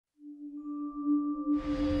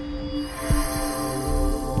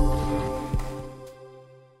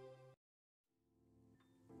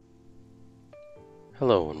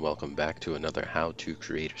Hello and welcome back to another How to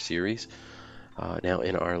Creator series. Now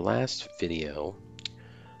in our last video,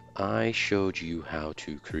 I showed you how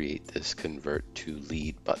to create this convert to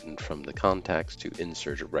lead button from the contacts to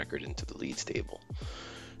insert a record into the leads table.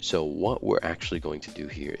 So what we're actually going to do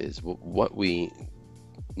here is what we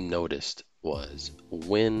noticed was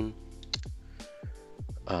when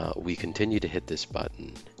we continue to hit this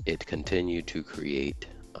button, it continued to create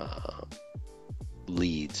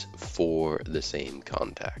leads for the same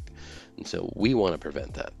contact. And so we want to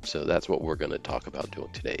prevent that. So that's what we're going to talk about doing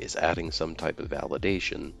today, is adding some type of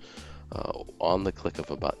validation on the click of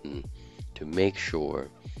a button to make sure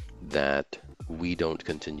that we don't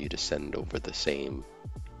continue to send over the same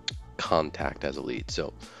contact as a lead.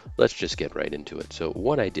 So let's just get right into it. So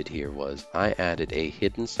what I did here was I added a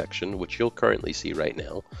hidden section, which you'll currently see right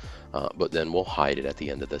now, but then we'll hide it at the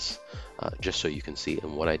end of this just so you can see.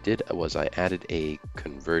 And what I did was I added a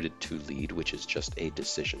converted to lead, which is just a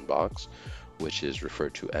decision box, which is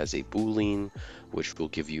referred to as a Boolean, which will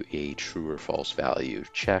give you a true or false value: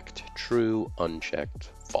 checked, true; unchecked,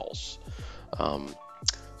 false.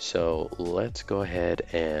 So let's go ahead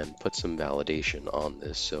and put some validation on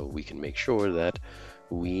this so we can make sure that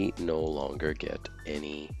we no longer get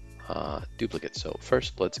any duplicates. So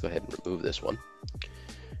first, let's go ahead and remove this one,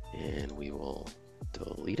 and we will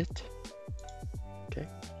delete it. Okay.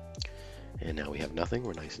 And now we have nothing.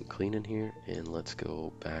 We're nice and clean in here. And let's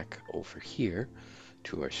go back over here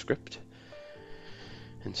to our script.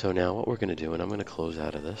 And so now what we're going to do, and I'm going to close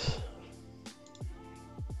out of this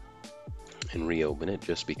and reopen it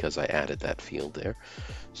just because I added that field there.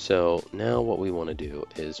 So now what we want to do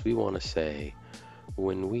is we want to say,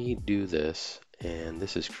 when we do this and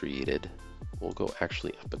this is created, we'll go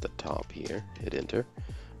actually up at the top here, hit enter.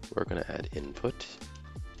 We're going to add input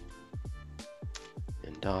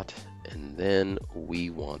and dot, and then we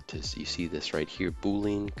want to, you see this right here,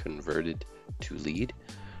 Boolean converted to lead.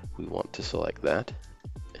 We want to select that,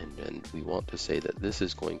 and then we want to say that this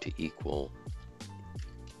is going to equal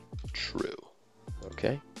true.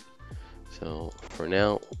 Okay, so for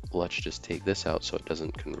now, let's just take this out so it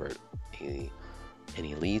doesn't convert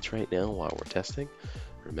any leads right now while we're testing.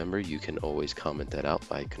 Remember, you can always comment that out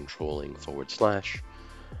by controlling /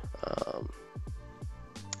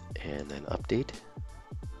 and then update.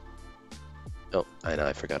 Oh, and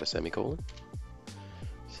I forgot a semicolon.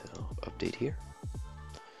 So update here.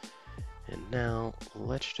 And now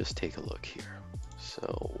let's just take a look here.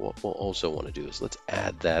 So what we'll also want to do is let's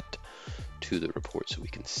add that to the report so we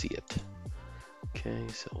can see it. Okay,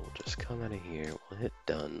 so we'll just come out of here, we'll hit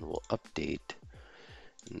done, we'll update,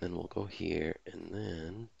 and then we'll go here, and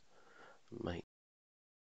then might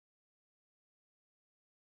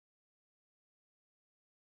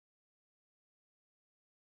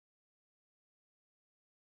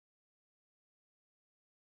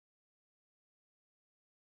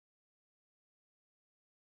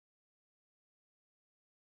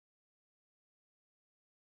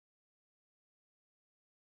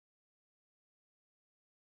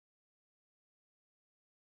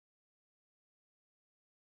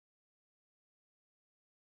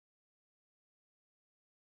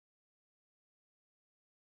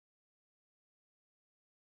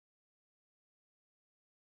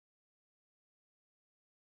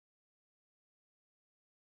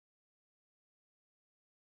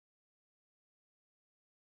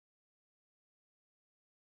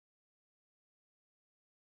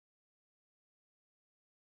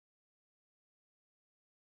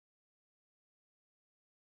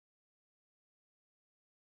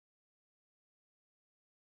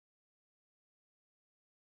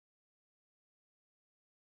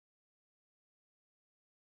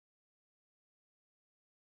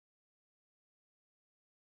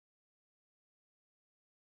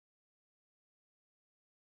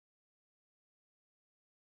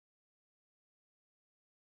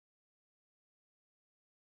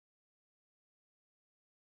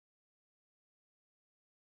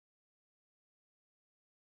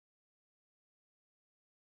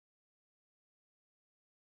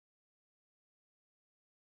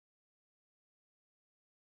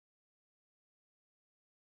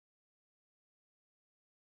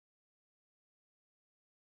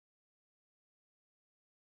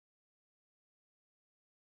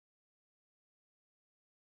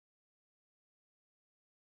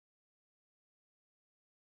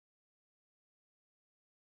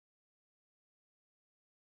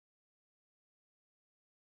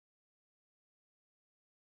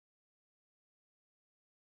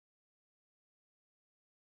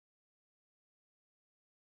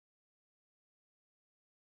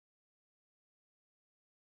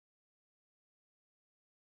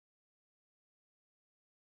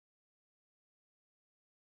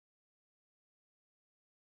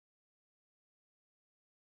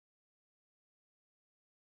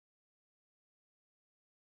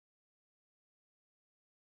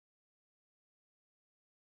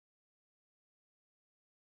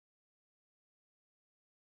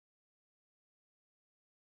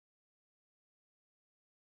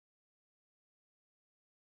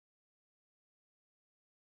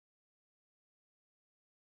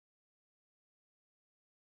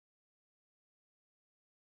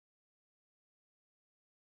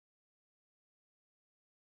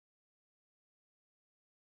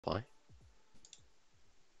Apply.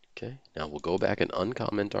 Okay, now we'll go back and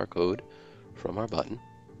uncomment our code from our button.